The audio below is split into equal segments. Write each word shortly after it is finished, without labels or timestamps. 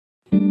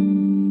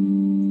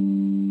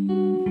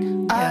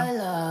I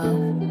love.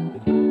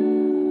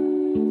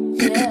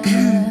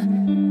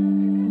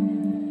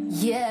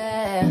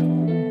 Yeah.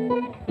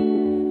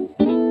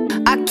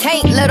 I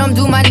can't let them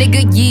do my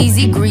nigga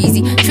Yeezy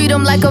Greasy. Treat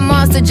him like a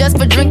monster just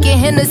for drinking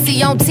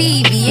Hennessy on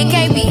TV. It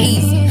can't be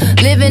easy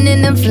living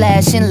in them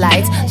flashing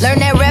lights. Learn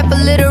that rap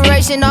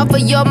alliteration off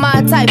of You're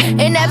My Type.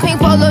 In that pink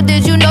polo,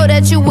 did you know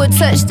that you would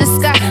touch the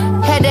sky?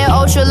 Had that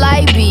ultra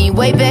light beam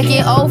way back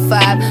in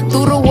 05.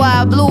 Through the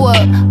wire, blew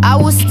up, I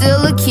was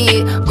still a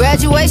kid.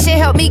 Graduation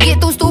helped me get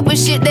through stupid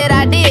shit that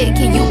I did.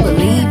 Can you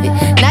believe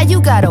it? Now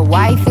you got a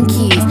wife and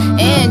kids,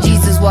 and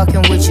Jesus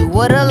walking with you.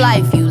 What a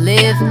life you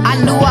live.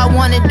 I knew I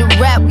wanted to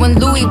rap when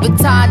Louis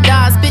Vuitton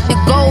Don spit the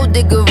gold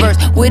digger verse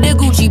with a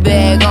Gucci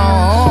bag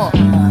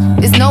on.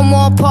 There's no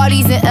more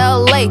parties in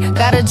LA.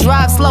 Gotta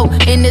drive slow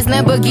in this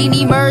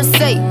Lamborghini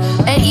Mercedes.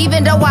 And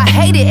even though I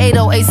hated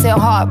 808 Sell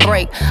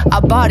Heartbreak, I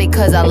bought it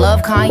cause I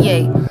love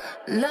Kanye.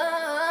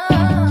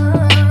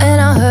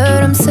 And I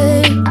heard him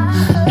say,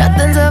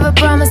 nothing's ever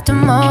promised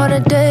tomorrow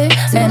today.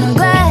 And I'm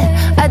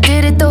glad I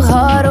did it the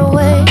harder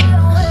way,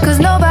 cause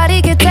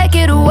nobody can take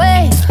it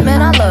away.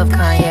 Man, I love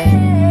Kanye.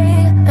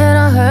 And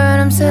I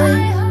heard him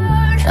say,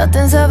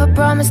 nothing's ever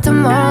promised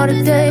tomorrow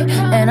today.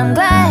 And I'm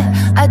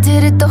glad I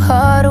did it the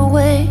harder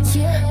way,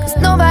 cause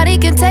nobody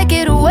can take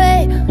it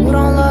away. Who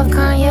don't love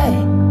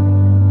Kanye?